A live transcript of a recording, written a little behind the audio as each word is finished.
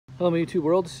Hello, my YouTube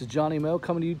world. This is Johnny Mow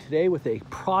coming to you today with a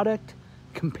product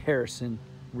comparison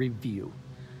review.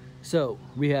 So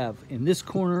we have in this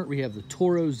corner, we have the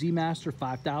Toro Z Master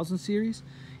 5000 series.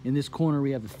 In this corner,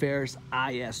 we have the Ferris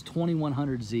IS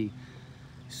 2100Z.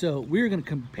 So we're going to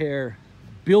compare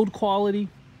build quality,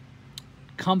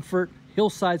 comfort,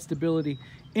 hillside stability,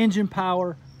 engine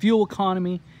power, fuel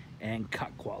economy, and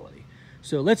cut quality.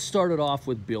 So let's start it off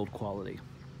with build quality.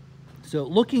 So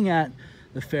looking at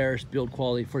the Ferris build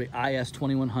quality for the IS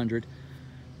 2100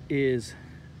 is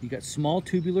you got small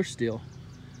tubular steel,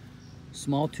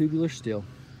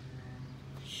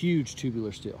 huge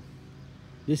tubular steel.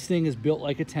 This thing is built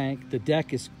like a tank. The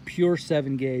deck is pure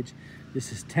 7 gauge.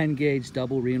 This is 10 gauge,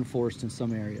 double reinforced in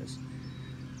some areas.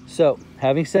 So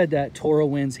having said that, Toro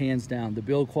wins hands down. The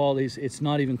build qualities, it's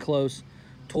not even close.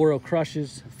 Toro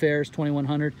crushes Ferris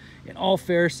 2100 and all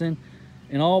Ferrison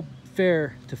and all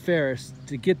fair to Ferris.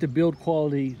 To get the build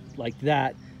quality like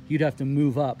that, you'd have to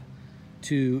move up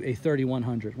to a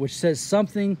 3100, which says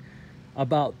something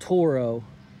about Toro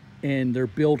and their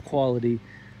build quality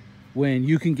when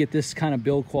you can get this kind of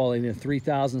build quality in a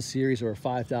 3000 series or a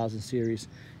 5000 series,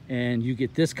 and you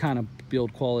get this kind of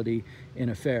build quality in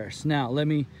a Ferris. Now, let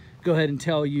me go ahead and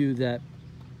tell you that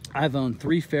I've owned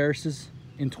 3 Ferrises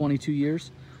in 22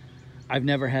 years. I've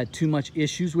never had too much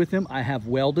issues with them. I have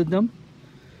welded them.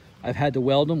 I've had to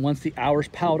weld them once the hours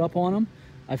piled up on them.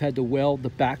 I've had to weld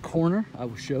the back corner. I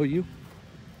will show you.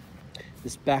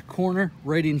 This back corner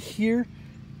right in here,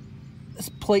 this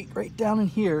plate right down in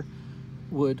here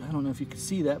would, I don't know if you can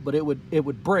see that, but it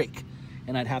would break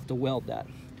and I'd have to weld that.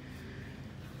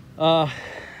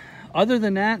 Other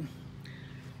than that,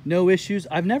 no issues.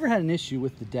 I've never had an issue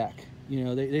with the deck. You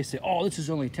know, they say, oh, this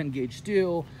is only 10 gauge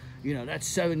steel. You know, that's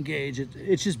 7 gauge.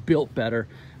 It's just built better,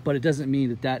 but it doesn't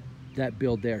mean that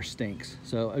build there stinks.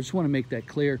 So I just want to make that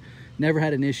clear. Never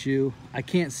had an issue. I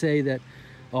can't say that,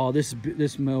 oh,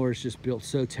 this mower is just built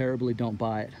so terribly, don't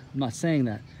buy it. I'm not saying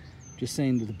that. Just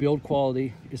saying that the build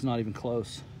quality is not even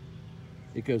close.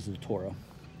 It goes to the Toro.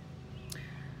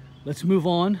 Let's move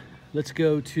on. Let's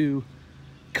go to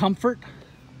comfort.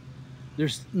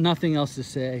 There's nothing else to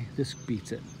say. This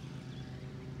beats it.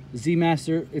 The Z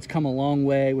Master, it's come a long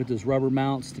way with those rubber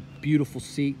mounts, the beautiful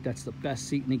seat. That's the best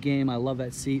seat in the game. I love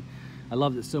that seat. I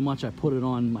loved it so much I put it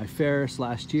on my Ferris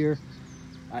last year.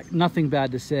 Nothing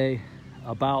bad to say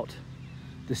about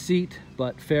the seat,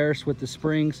 but Ferris with the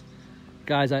springs,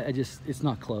 guys, it's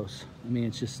not close. I mean,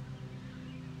 it's just,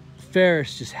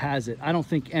 Ferris just has it. I don't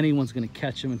think anyone's gonna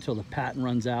catch him until the patent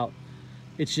runs out.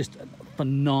 It's just a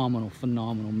phenomenal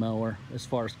mower as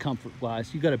far as comfort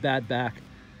wise. You got a bad back,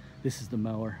 this is the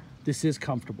mower. This is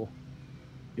comfortable.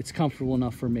 It's comfortable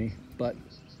enough for me, but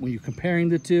when you're comparing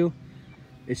the two,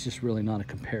 it's just really not a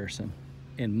comparison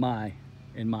in my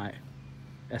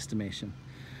estimation.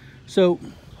 So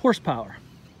horsepower.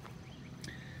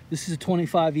 This is a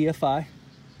 25 EFI.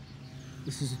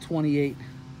 This is a 28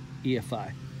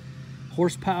 EFI.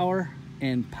 Horsepower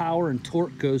and power and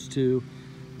torque goes to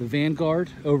the Vanguard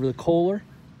over the Kohler.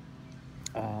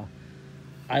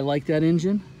 I like that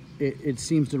engine. It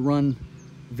seems to run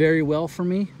very well for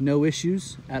me. No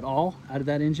issues at all out of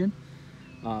that engine.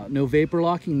 No vapor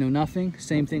locking, no nothing.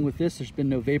 Same thing with this. There's been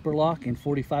no vapor lock in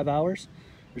 45 hours.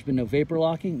 There's been no vapor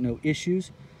locking, no issues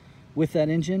with that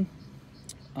engine.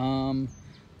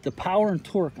 The power and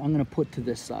torque I'm gonna put to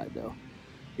this side though.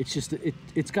 It's just,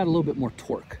 it's got a little bit more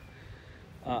torque.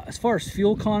 As far as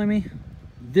fuel economy,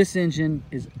 this engine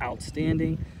is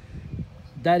outstanding.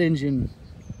 That engine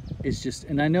is just,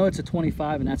 and I know it's a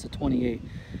 25 and that's a 28,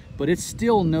 but it's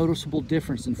still a noticeable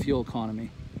difference in fuel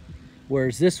economy.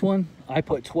 Whereas this one, I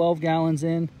put 12 gallons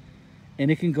in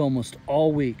and it can go almost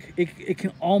all week. It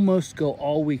can almost go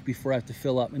all week before I have to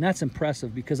fill up. And that's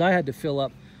impressive because I had to fill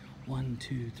up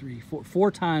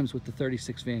 4 times with the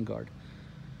 36 Vanguard.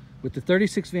 With the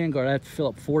 36 Vanguard, I have to fill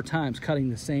up 4 times cutting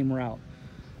the same route.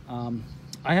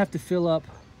 I have to fill up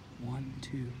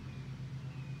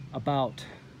about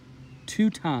 2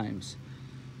 times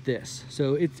this.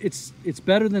 So it's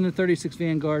better than the 36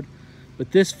 Vanguard,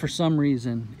 but this for some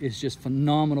reason is just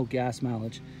phenomenal gas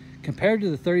mileage. Compared to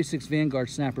the 36 Vanguard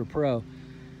Snapper Pro,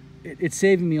 it's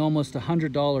saving me almost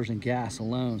 $100 in gas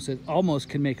alone. So it almost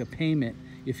can make a payment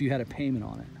if you had a payment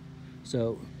on it.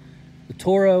 So the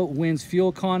Toro wins fuel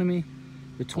economy.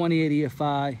 The 28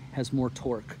 EFI has more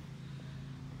torque.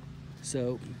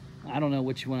 So I don't know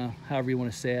what you want to, however you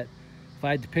want to say it. If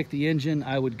I had to pick the engine,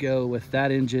 I would go with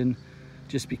that engine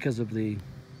just because of the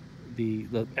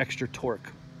extra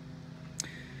torque.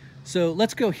 So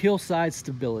let's go hillside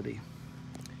stability.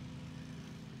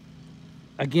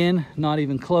 Again, not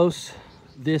even close.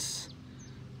 This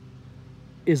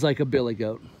is like a billy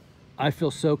goat. I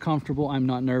feel so comfortable. I'm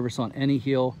not nervous on any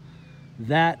hill.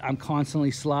 That I'm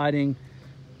constantly sliding,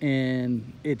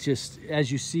 and it just,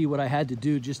 as you see, what I had to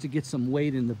do just to get some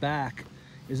weight in the back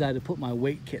is I had to put my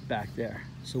weight kit back there.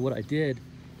 So what I did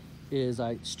is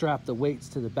I strapped the weights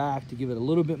to the back to give it a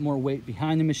little bit more weight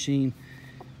behind the machine.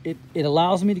 It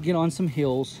allows me to get on some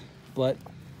hills, but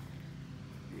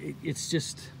it's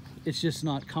just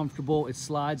not comfortable. It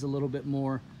slides a little bit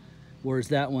more, whereas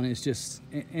that one is just,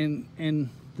 and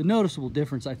the noticeable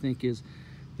difference, I think, is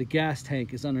the gas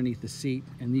tank is underneath the seat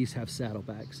and these have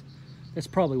saddlebags. That's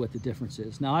probably what the difference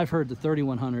is. Now, I've heard the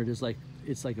 3100 is like,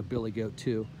 it's like a billy goat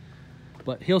too,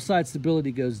 but hillside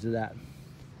stability goes to that.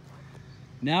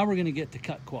 Now we're gonna get to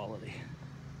cut quality.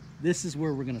 This is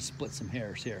where we're gonna split some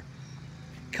hairs here.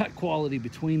 Cut quality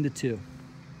between the two.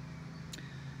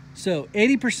 So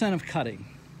 80% of cutting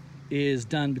is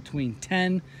done between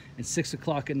 10 and 6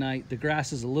 o'clock at night. The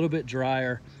grass is a little bit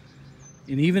drier,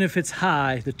 and even if it's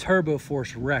high, the turbo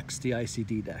force wrecks the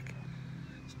ICD deck.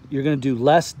 You're gonna do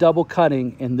less double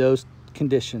cutting in those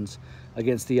conditions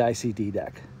against the ICD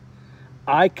deck.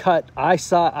 I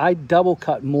double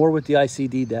cut more with the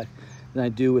ICD deck than I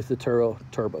do with the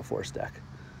turbo force deck.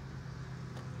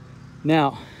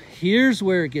 Now, here's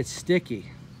where it gets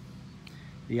sticky.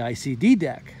 The ICD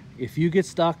deck, if you get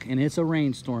stuck and it's a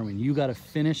rainstorm and you gotta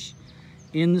finish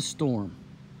in the storm,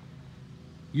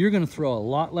 you're gonna throw a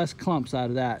lot less clumps out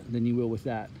of that than you will with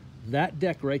that. That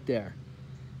deck right there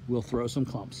will throw some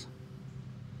clumps.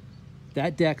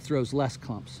 That deck throws less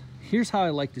clumps. Here's how I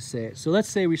like to say it. So let's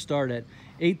say we start at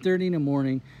 8:30 in the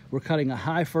morning. We're cutting a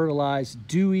high fertilized,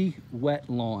 dewy, wet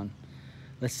lawn.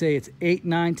 Let's say it's 8,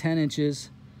 9, 10 inches,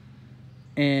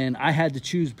 and I had to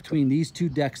choose between these two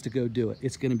decks to go do it.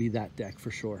 It's gonna be that deck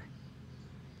for sure.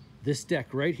 This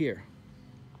deck right here.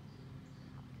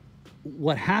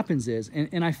 What happens is,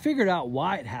 and I figured out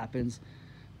why it happens,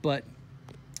 but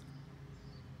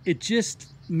it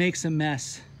just makes a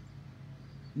mess.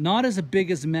 Not as big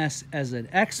as a mess as an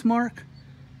X mark,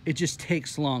 it just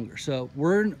takes longer. So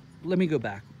let me go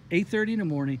back. 8:30 in the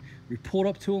morning, we pulled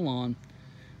up to a lawn.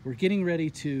 We're getting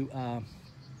ready to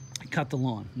cut the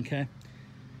lawn, okay?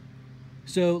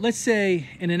 So let's say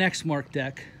in an X mark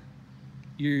deck,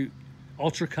 you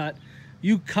ultra cut,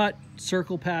 you cut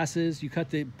circle passes, you cut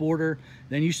the border,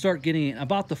 then you start getting it.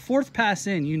 About the 4th pass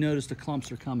in, you notice the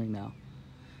clumps are coming now.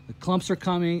 The clumps are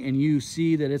coming and you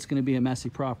see that it's gonna be a messy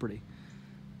property.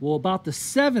 Well, about the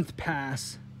 7th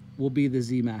pass will be the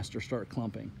Z Master start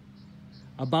clumping.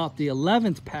 About the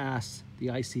 11th pass, the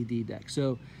ICD deck.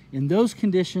 So in those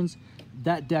conditions,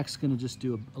 that deck's gonna just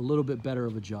do a little bit better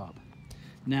of a job.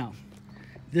 Now,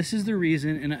 this is the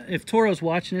reason, and if Toro's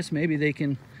watching this, maybe they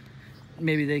can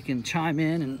chime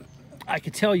in and I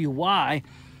could tell you why.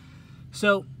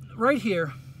 So right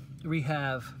here, we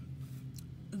have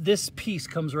this piece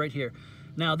comes right here.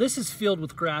 Now this is filled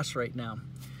with grass right now.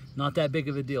 Not that big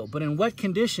of a deal, but in wet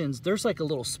conditions, there's like a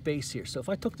little space here. So if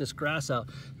I took this grass out,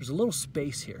 there's a little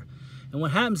space here. And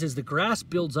what happens is the grass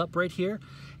builds up right here,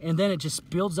 and then it just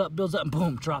builds up, and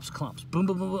boom, drops clumps. Boom,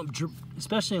 boom, boom, boom,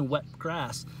 especially in wet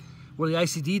grass, where the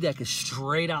ICD deck is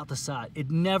straight out the side. It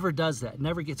never does that, it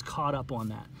never gets caught up on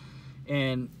that.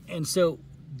 And so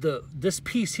this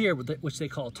piece here, which they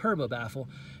call turbo baffle,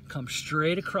 comes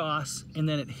straight across, and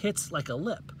then it hits like a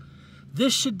lip.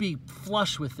 This should be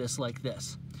flush with this like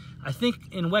this. I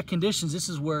think in wet conditions, this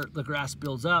is where the grass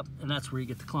builds up, and that's where you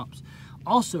get the clumps.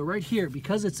 Also, right here,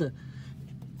 because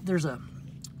there's a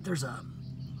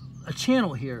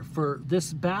channel here for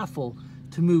this baffle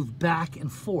to move back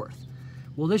and forth.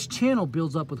 Well, this channel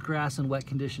builds up with grass in wet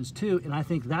conditions too, and I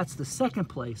think that's the second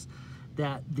place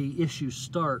that the issues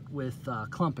start with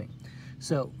clumping.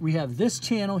 So we have this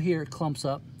channel here, it clumps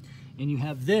up, and you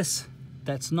have this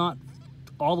that's not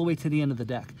all the way to the end of the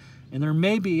deck. And there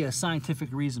may be a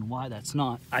scientific reason why that's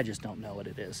not. I just don't know what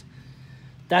it is.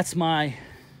 That's my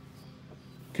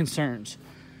concerns.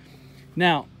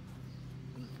 Now,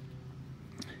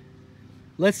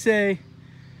 let's say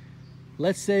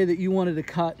that you wanted to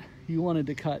cut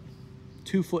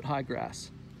 2-foot high grass,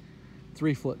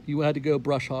 3 foot. You had to go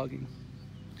brush hogging.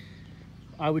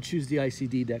 I would choose the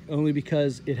ICD deck only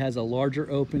because it has a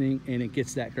larger opening and it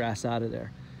gets that grass out of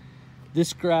there.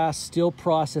 This grass still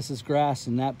processes grass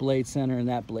in that blade center and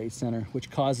that blade center, which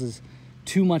causes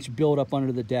too much buildup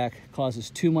under the deck, causes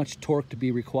too much torque to be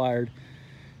required,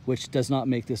 which does not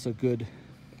make this a good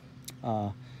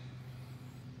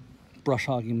brush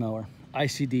hogging mower.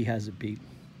 ICD has it beat.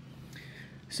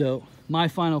 So my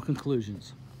final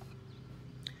conclusions.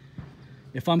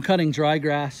 If I'm cutting dry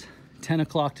grass, 10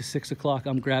 o'clock to 6 o'clock,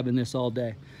 I'm grabbing this all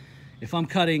day. If I'm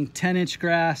cutting 10-inch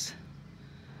grass,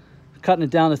 cutting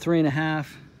it down to 3.5,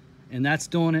 and that's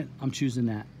doing it, I'm choosing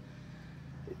that.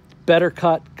 Better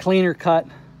cut, cleaner cut,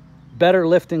 better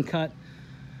lift and cut.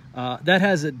 That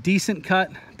has a decent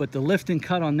cut, but the lift and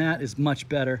cut on that is much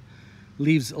better.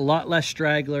 Leaves a lot less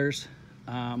stragglers.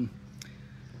 The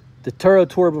Turo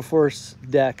Turbo Force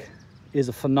deck is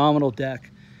a phenomenal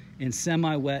deck in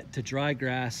semi-wet to dry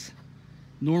grass.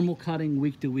 Normal cutting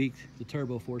week to week, the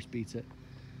Turbo Force beats it.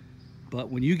 But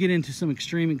when you get into some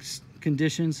extreme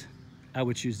conditions, I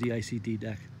would choose the ICD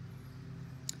deck.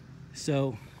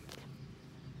 So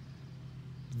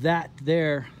that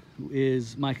there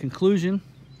is my conclusion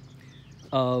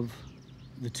of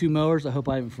the two mowers. I hope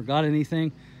I haven't forgot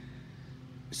anything.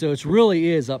 So it really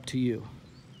is up to you.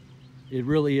 It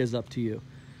really is up to you.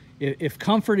 If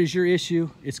comfort is your issue,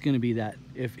 it's going to be that.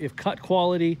 If cut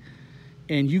quality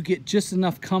and you get just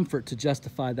enough comfort to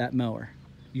justify that mower,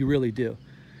 you really do.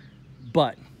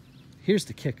 But here's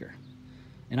the kicker,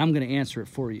 and I'm going to answer it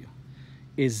for you.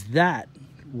 Is that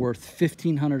worth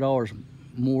 $1,500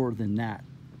 more than that?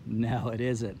 No, it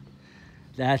isn't.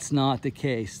 That's not the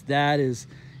case. Is that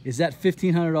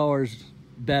 $1,500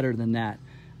 better than that?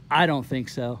 I don't think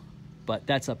so, but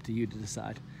that's up to you to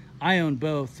decide. I own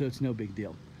both, so it's no big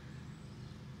deal.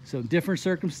 So different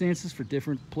circumstances for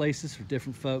different places, for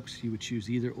different folks, you would choose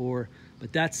either or,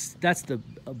 but that's the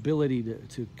ability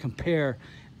to compare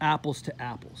apples to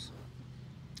apples.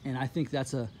 And I think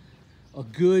that's a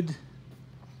good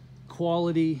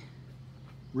quality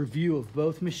review of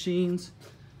both machines.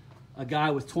 A guy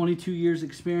with 22 years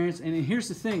experience. And here's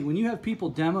the thing, when you have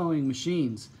people demoing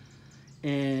machines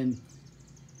and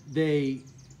they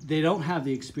don't have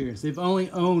the experience, they've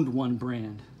only owned one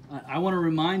brand. I want to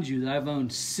remind you that I've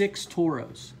owned 6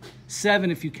 Toros,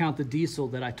 7 if you count the diesel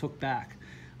that I took back.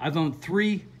 I've owned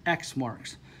 3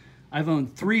 X-Marks. I've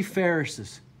owned 3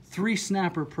 Ferrises, 3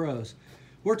 Snapper Pros.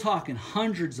 We're talking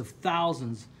hundreds of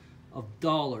thousands of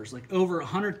dollars, like over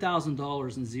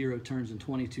 $100,000 in zero turns in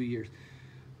 22 years.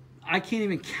 I can't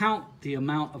even count the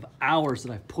amount of hours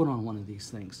that I've put on one of these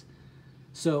things.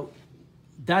 So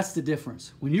that's the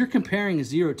difference. When you're comparing a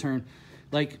zero turn,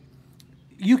 like,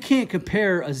 you can't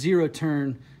compare a zero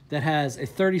turn that has a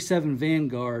 37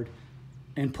 Vanguard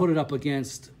and put it up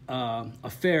against a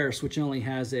Ferris, which only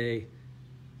has a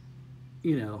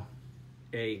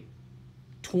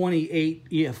 28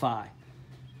 EFI.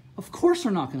 Of course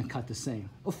they're not going to cut the same.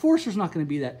 Of course there's not going to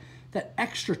be that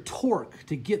extra torque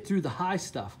to get through the high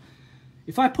stuff.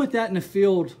 If I put that in a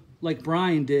field like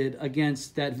Brian did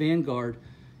against that Vanguard,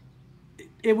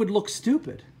 it would look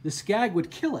stupid. The Skag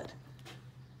would kill it.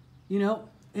 You know,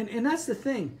 and that's the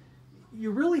thing.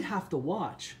 You really have to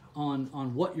watch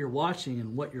on what you're watching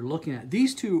and what you're looking at.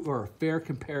 These two are a fair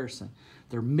comparison.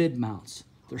 They're mid-mounts.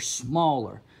 They're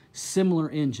smaller, similar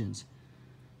engines.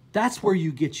 That's where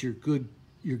you get your good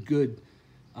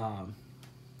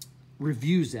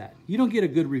reviews at. You don't get a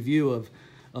good review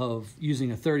of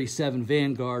using a 37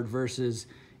 Vanguard versus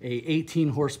a 18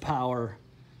 horsepower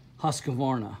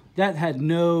Husqvarna. That had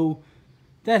no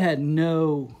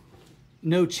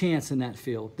chance in that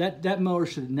field. That mower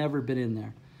should have never been in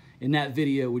there. In that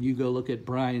video, when you go look at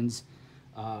Brian's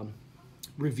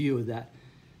review of that,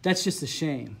 that's just a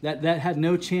shame. That had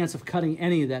no chance of cutting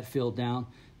any of that field down.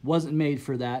 Wasn't made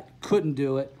for that. Couldn't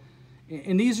do it.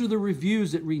 And these are the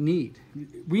reviews that we need.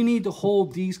 We need to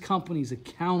hold these companies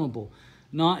accountable,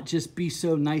 not just be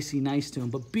so nice to them,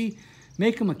 but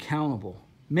make them accountable.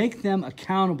 Make them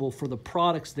accountable for the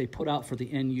products they put out for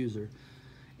the end user.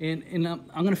 And I'm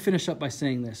going to finish up by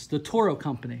saying this. The Toro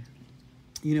company,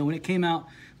 you know, when it came out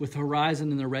with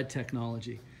Horizon and the red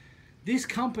technology, these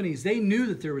companies, they knew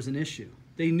that there was an issue.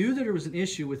 They knew that there was an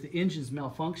issue with the engines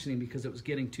malfunctioning because it was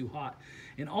getting too hot.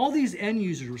 And all these end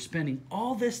users were spending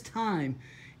all this time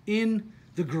in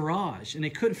the garage, and they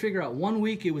couldn't figure out. One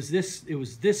week it was this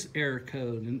error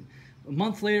code, and a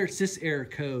month later it's this error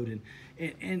code,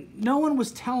 and no one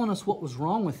was telling us what was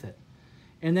wrong with it.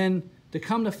 And then to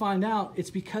come to find out,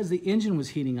 it's because the engine was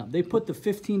heating up. They put the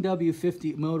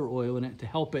 15W50 motor oil in it to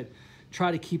help it try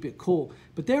to keep it cool.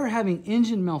 But they were having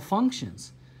engine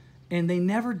malfunctions, and they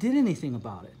never did anything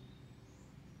about it.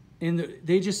 And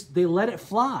they let it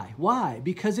fly. Why?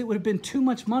 Because it would have been too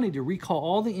much money to recall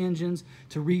all the engines,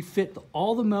 to refit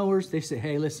all the mowers. They said,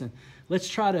 hey, listen, let's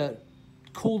try to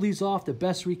cool these off the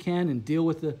best we can and deal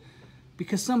with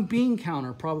because some bean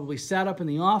counter probably sat up in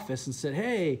the office and said,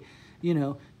 hey, you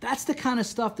know, that's the kind of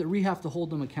stuff that we have to hold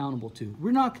them accountable to.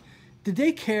 Did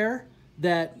they care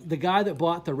that the guy that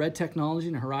bought the red technology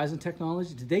and the Horizon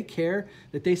technology, did they care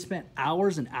that they spent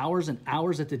hours and hours and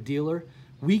hours at the dealer,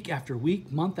 week after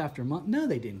week, month after month? No,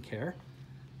 they didn't care.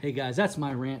 Hey guys, that's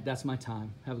my rant. That's my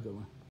time. Have a good one.